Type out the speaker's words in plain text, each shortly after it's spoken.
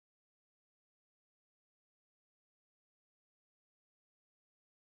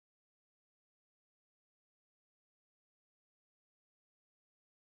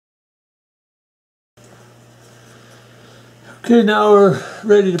Okay, now we're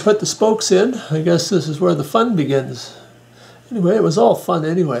ready to put the spokes in. I guess this is where the fun begins. Anyway, it was all fun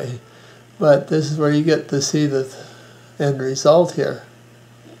anyway, but this is where you get to see the end result here.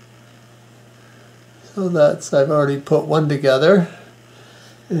 So I've already put one together.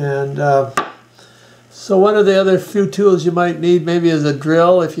 And so one of the other few tools you might need maybe is a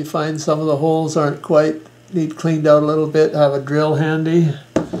drill. If you find some of the holes aren't quite, need cleaned out a little bit, have a drill handy.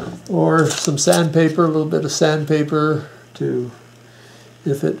 Or some sandpaper, a little bit of sandpaper to,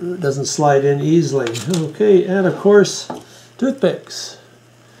 if it doesn't slide in easily. Okay, and of course, toothpicks.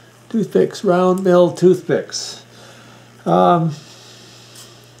 Toothpicks, round mill toothpicks. If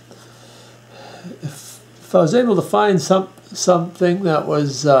I was able to find something that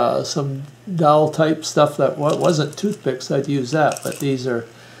was some dowel type stuff that wasn't toothpicks, I'd use that. But these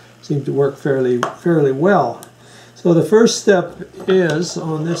seem to work fairly well. So the first step is,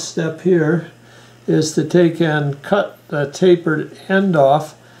 on this step here, is to take and cut the tapered end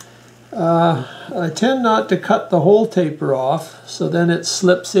off. I tend not to cut the whole taper off, so then it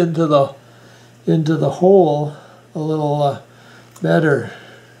slips into the hole a little better.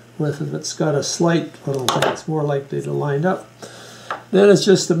 If it's got a slight little thing, it's more likely to line up. Then it's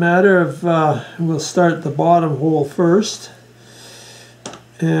just a matter of, we'll start the bottom hole first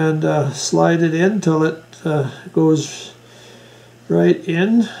and slide it in till it goes right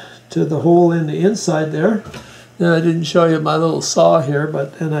in to the hole in the inside there. Then I didn't show you my little saw here,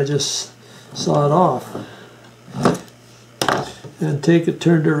 but then I just saw it off. And take it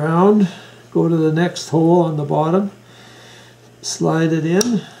turned around, go to the next hole on the bottom, slide it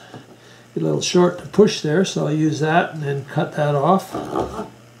in. A little short to push there, so I'll use that and then cut that off.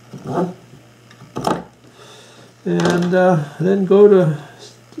 And then go to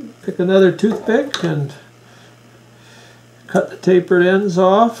pick another toothpick and cut the tapered ends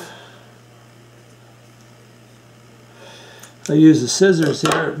off. I use the scissors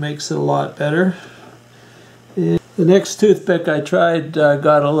here, it makes it a lot better. And the next toothpick I tried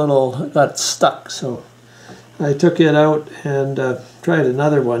got stuck, so I took it out and tried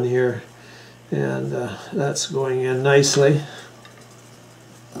another one here. And that's going in nicely.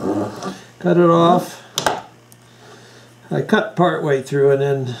 Cut it off. I cut part way through and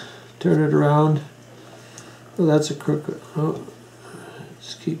then turn it around. Oh, that's a crooked. Oh,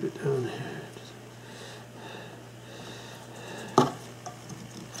 just keep it down here.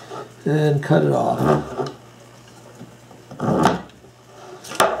 And cut it off. I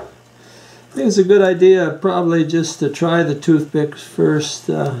think it's a good idea probably just to try the toothpicks first.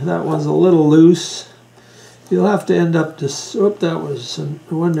 That one's a little loose. You'll have to end up I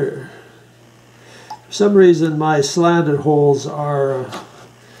wonder, for some reason my slanted holes are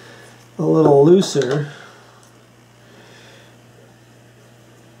a little looser.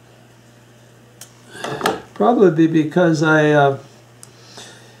 Probably because I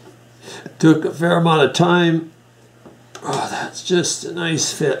took a fair amount of time. Oh, that's just a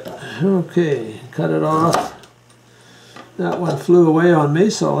nice fit. Okay, cut it off. That one flew away on me,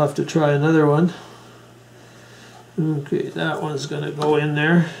 so I'll have to try another one. Okay, that one's going to go in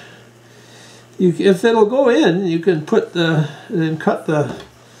there. If it'll go in, you can put then cut the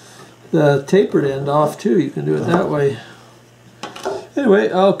tapered end off too. You can do it that way.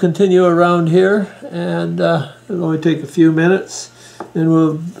 Anyway, I'll continue around here, and it'll only take a few minutes. And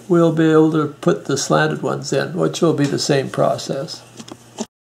we'll be able to put the slanted ones in, which will be the same process.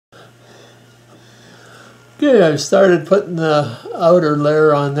 Okay, I've started putting the outer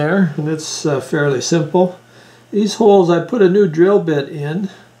layer on there, and it's fairly simple. These holes I put a new drill bit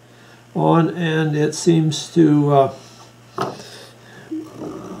in and it seems to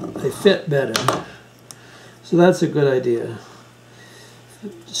they fit better. So that's a good idea.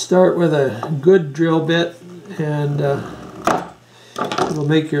 Start with a good drill bit, and it'll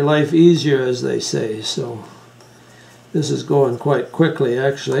make your life easier, as they say. So this is going quite quickly,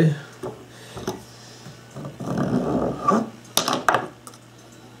 actually.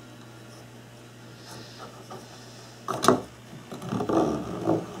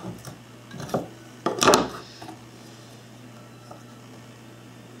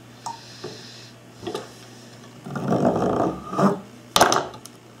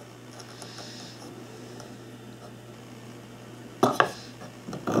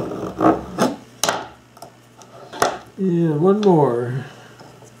 And one more.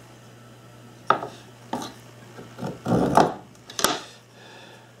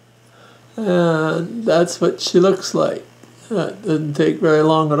 And that's what she looks like. That didn't take very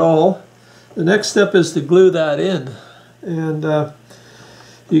long at all. The next step is to glue that in. And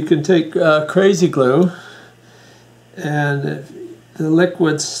you can take crazy glue, and if the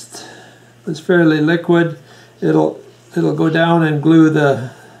liquid is fairly liquid, it'll it'll go down and glue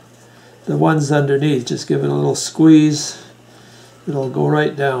the ones underneath. Just give it a little squeeze. It'll go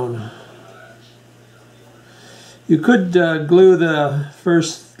right down. You could glue the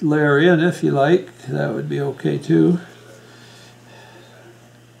first layer in if you like. That would be okay too.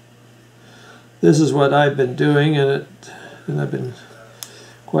 This is what I've been doing, and I've been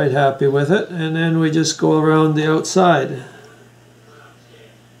quite happy with it. And then we just go around the outside.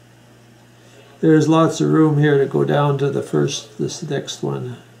 There's lots of room here to go down to this next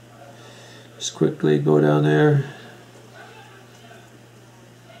one. Just quickly go down there.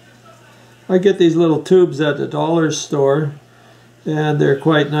 I get these little tubes at the dollar store, and they're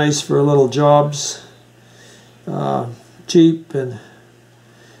quite nice for little jobs. Cheap and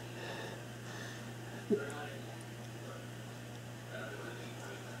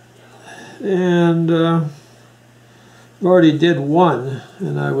I've already did one,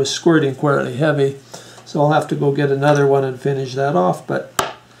 and I was squirting quite heavy, so I'll have to go get another one and finish that off, but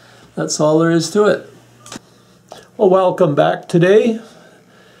that's all there is to it. Well, welcome back today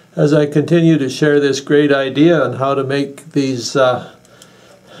as I continue to share this great idea on how to make these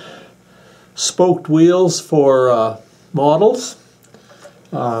spoked wheels for models.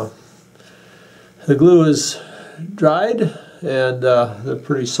 The glue is dried and they're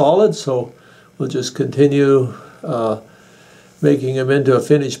pretty solid, so we'll just continue making them into a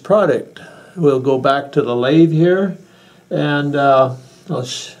finished product. We'll go back to the lathe here, and I'll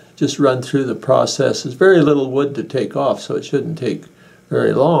just run through the process. There's very little wood to take off, so it shouldn't take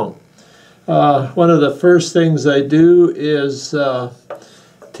very long. One of the first things I do is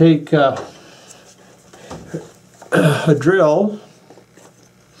take a drill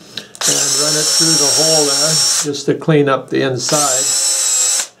and run it through the hole there just to clean up the inside.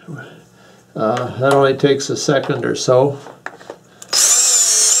 That only takes a second or so.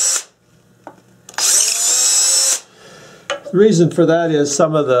 The reason for that is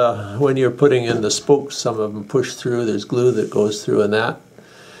when you're putting in the spokes, some of them push through. There's glue that goes through in that.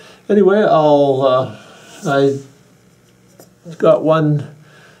 Anyway, I got one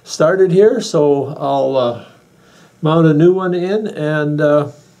started here, so I'll mount a new one in, and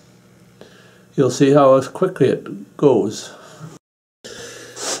you'll see how quickly it goes.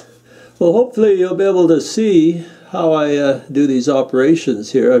 Well, hopefully you'll be able to see how I do these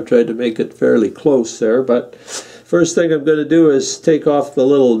operations here. I've tried to make it fairly close there, but first thing I'm going to do is take off the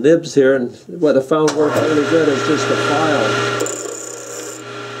little nibs here, and what I found worked really good is just a file.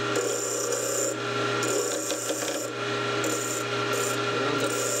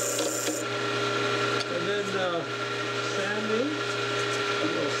 And then sanding,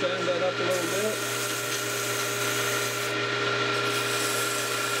 we'll sand that up a little bit.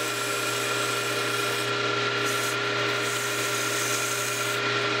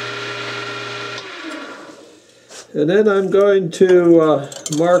 And then I'm going to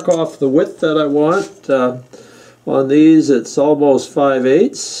mark off the width that I want. On these it's almost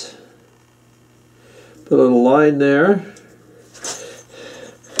 5/8. Put a little line there.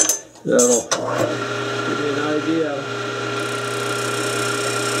 That'll give you an idea.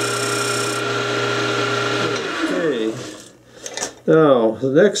 Okay. Now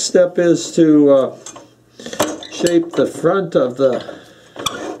the next step is to shape the front of the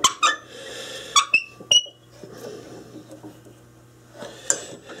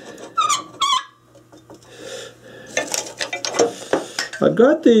I've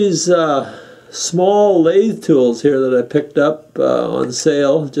got these small lathe tools here that I picked up on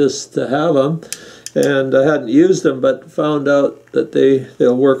sale just to have them, and I hadn't used them but found out that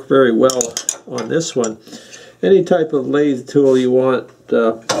they'll work very well on this one. Any type of lathe tool you want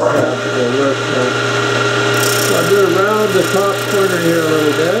will work. So I'll do around the top corner here a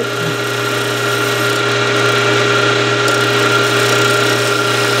little bit.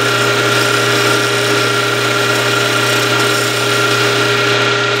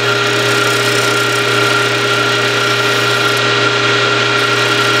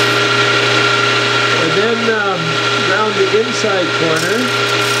 Around the inside corner.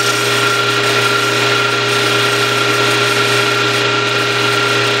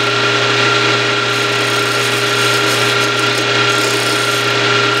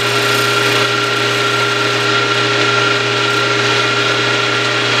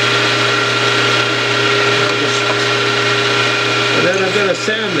 And then I'm going to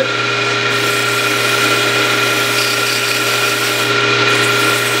sand it.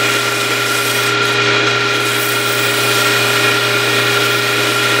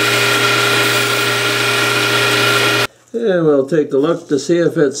 And we'll take a look to see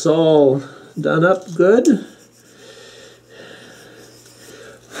if it's all done up good.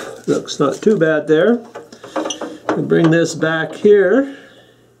 Looks not too bad there. Bring this back here.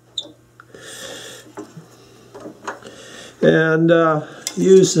 And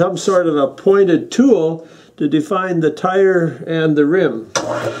use some sort of a pointed tool to define the tire and the rim. Okay,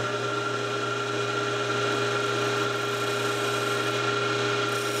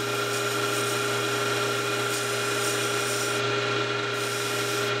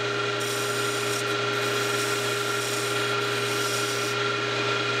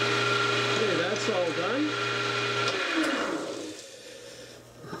 that's all done.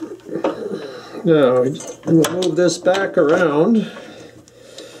 Now we'll move this back around.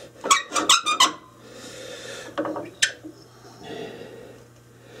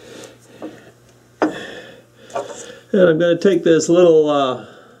 And I'm going to take this little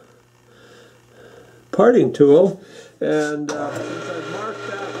parting tool, and since I've marked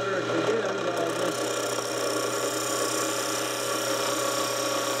that where it begins,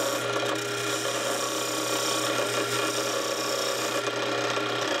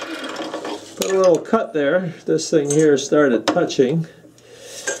 I'll just put a little cut there. This thing here started touching.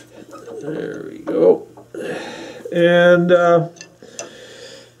 There we go. And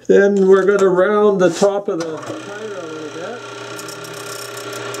then we're going to round the top of the tire a little bit.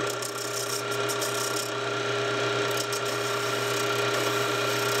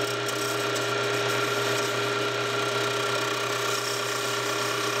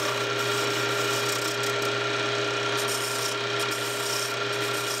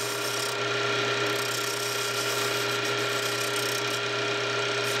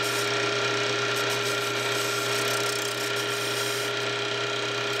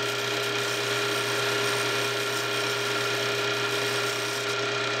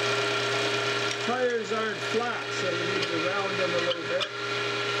 Tires aren't flat, so you need to round them a little bit.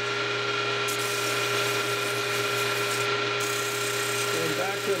 And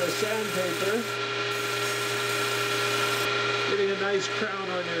back to the sandpaper. Getting a nice crown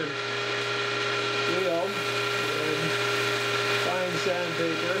on your wheel. And fine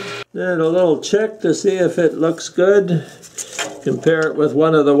sandpaper. Then a little check to see if it looks good. Compare it with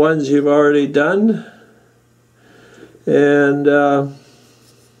one of the ones you've already done. And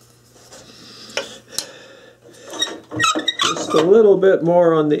just a little bit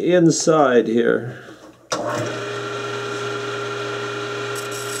more on the inside here. I'm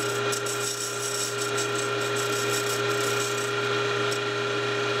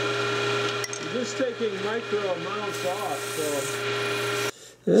just taking micro amounts off, so.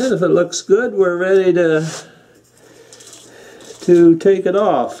 And if it looks good, we're ready to take it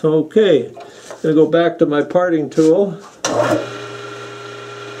off. Okay, I'm going to go back to my parting tool.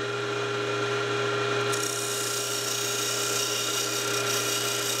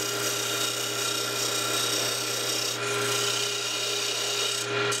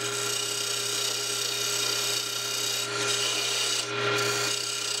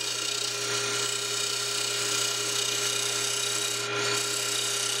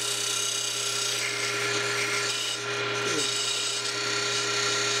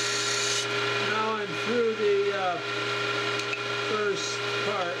 Through the first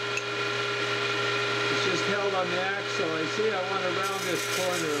part. It's just held on the axle. I see I want to round this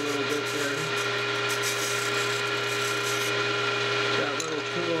corner a little bit there. That little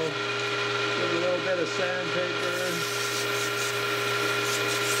tool. Give it a little bit of sandpaper.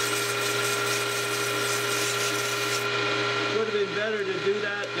 Would have been better to do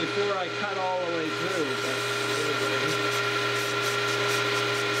that before I cut all the way through, but anyway.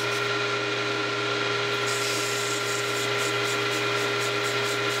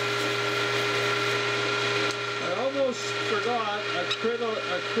 Forgot a critical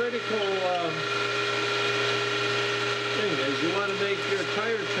thing is you want to make your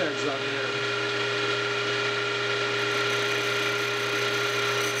tire treads on there.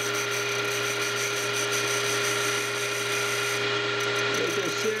 Make a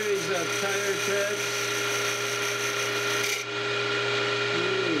series of tire treads.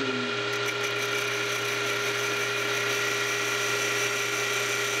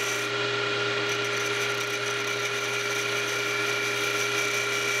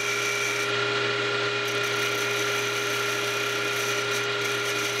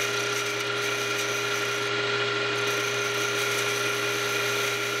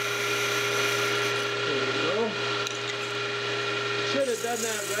 Should have done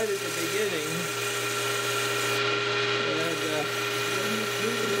that right at the beginning. And a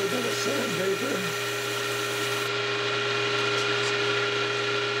little bit of sandpaper.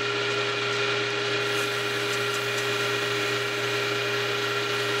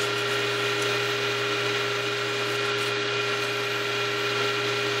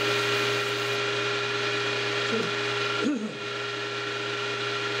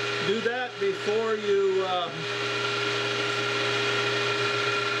 do that before you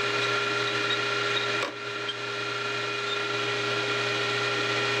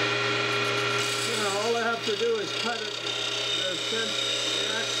all I have to do is cut it, the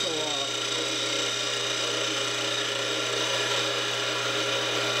axle off.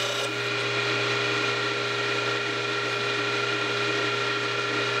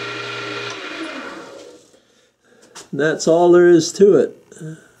 And that's all there is to it.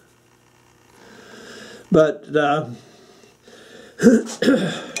 But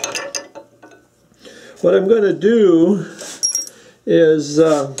what I'm going to do is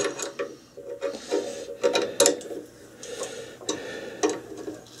we'll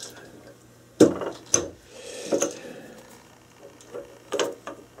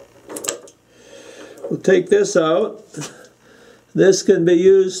take this out. This can be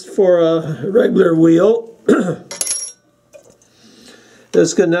used for a regular wheel.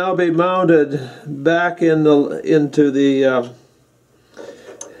 This can now be mounted back into the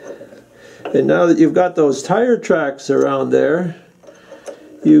and now that you've got those tire tracks around there,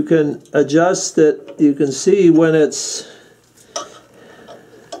 you can adjust it. You can see when it's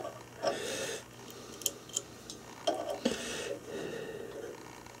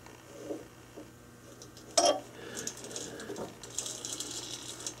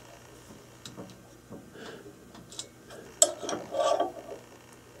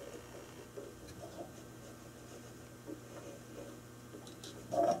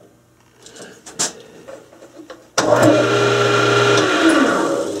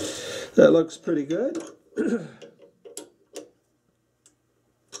that looks pretty good.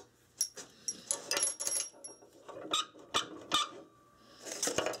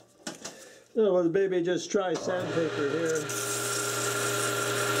 So well, maybe just try sandpaper here.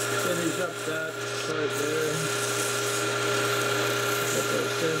 Finish up that part there. Get the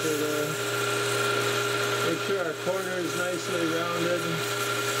center there. Make sure our corner is nicely rounded.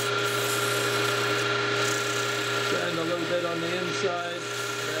 Sand a little bit on the inside.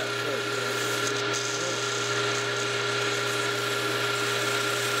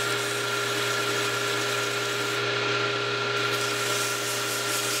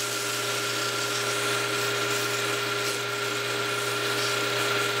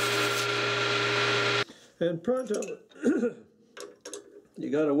 And pronto, you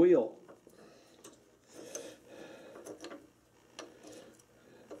got a wheel.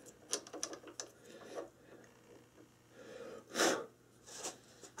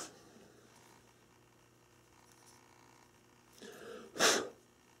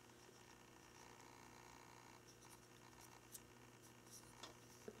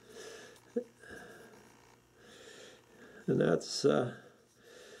 And that's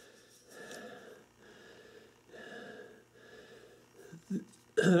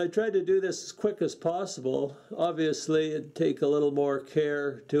I tried to do this as quick as possible. Obviously, it'd take a little more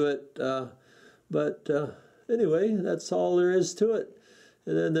care to it, but anyway, that's all there is to it.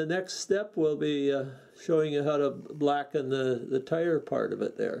 And then the next step will be showing you how to blacken the tire part of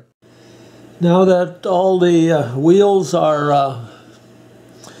it there. Now that all the wheels are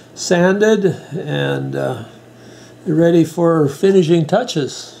sanded and they're ready for finishing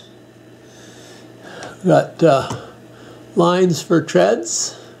touches. Got lines for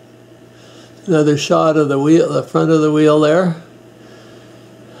treads. Another shot of the wheel, the front of the wheel there.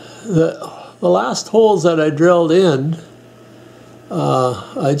 The last holes that I drilled in,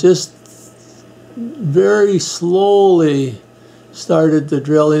 I just very slowly started to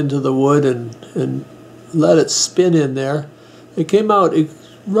drill into the wood and let it spin in there. It came out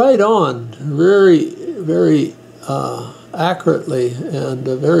right on, very accurately and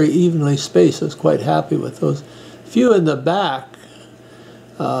very evenly spaced. I was quite happy with those. Few in the back,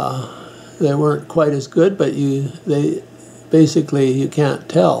 they weren't quite as good, but they basically you can't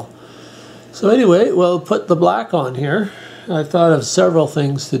tell. So anyway, we'll put the black on here. I thought of several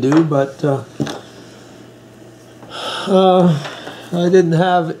things to do, but I didn't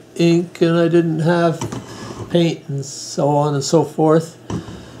have ink and I didn't have paint and so on and so forth.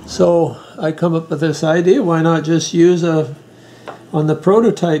 So I come up with this idea, why not just use on the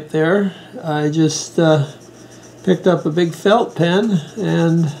prototype there, I just picked up a big felt pen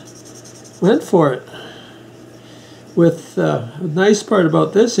and went for it. With the nice part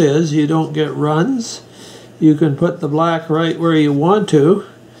about this is you don't get runs. You can put the black right where you want to.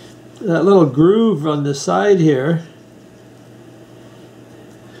 That little groove on the side here,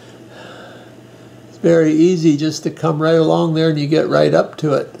 it's very easy just to come right along there and you get right up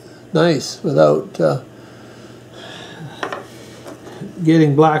to it. Nice, without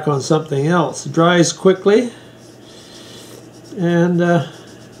getting black on something else. It dries quickly, and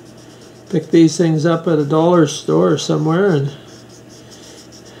pick these things up at a dollar store or somewhere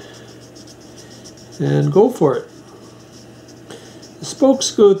and go for it. The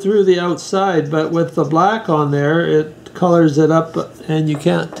spokes go through the outside, but with the black on there, it colors it up, and you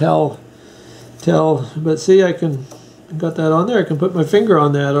can't tell. But see, I got that on there. I can put my finger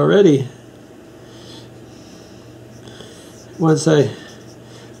on that already. Once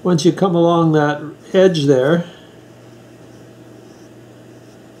you come along that edge there,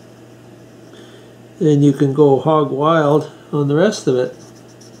 then you can go hog wild on the rest of it.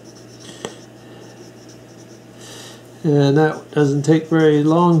 And that doesn't take very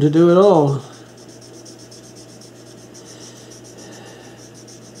long to do it all.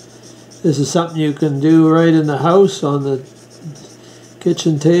 This is something you can do right in the house, on the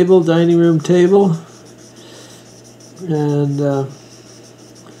kitchen table, dining room table, and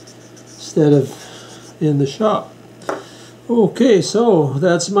instead of in the shop. Okay, so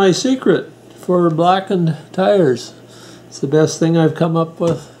that's my secret for blackened tires. It's the best thing I've come up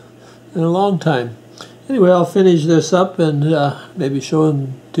with in a long time. Anyway, I'll finish this up and maybe show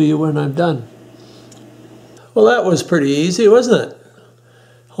them to you when I'm done. Well, that was pretty easy, wasn't it?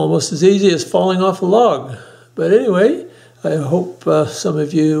 Almost as easy as falling off a log. But anyway, I hope some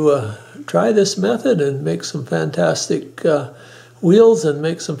of you try this method and make some fantastic wheels and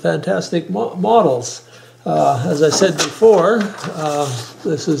make some fantastic models. As I said before,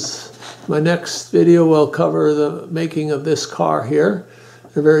 this is my next video will cover the making of this car here.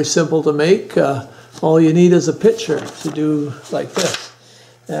 They're very simple to make. All you need is a picture to do like this,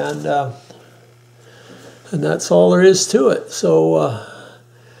 and that's all there is to it. So,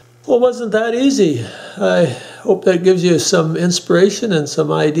 well, it wasn't that easy. I hope that gives you some inspiration and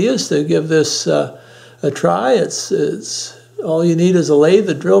some ideas to give this a try. It's all you need is a lathe,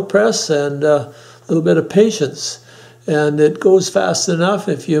 a drill press, and a little bit of patience, and it goes fast enough.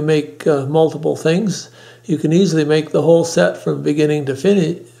 If you make multiple things, you can easily make the whole set from beginning to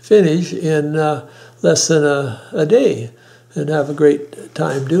finish in less than a day and have a great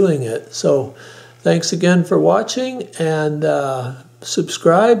time doing it. So thanks again for watching, and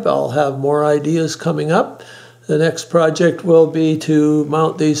subscribe. I'll have more ideas coming up. The next project will be to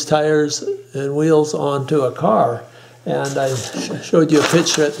mount these tires and wheels onto a car, and I showed you a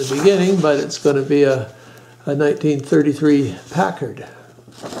picture at the beginning, but it's going to be a 1933 Packard.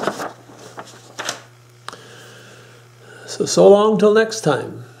 So long till next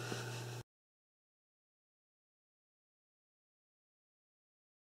time.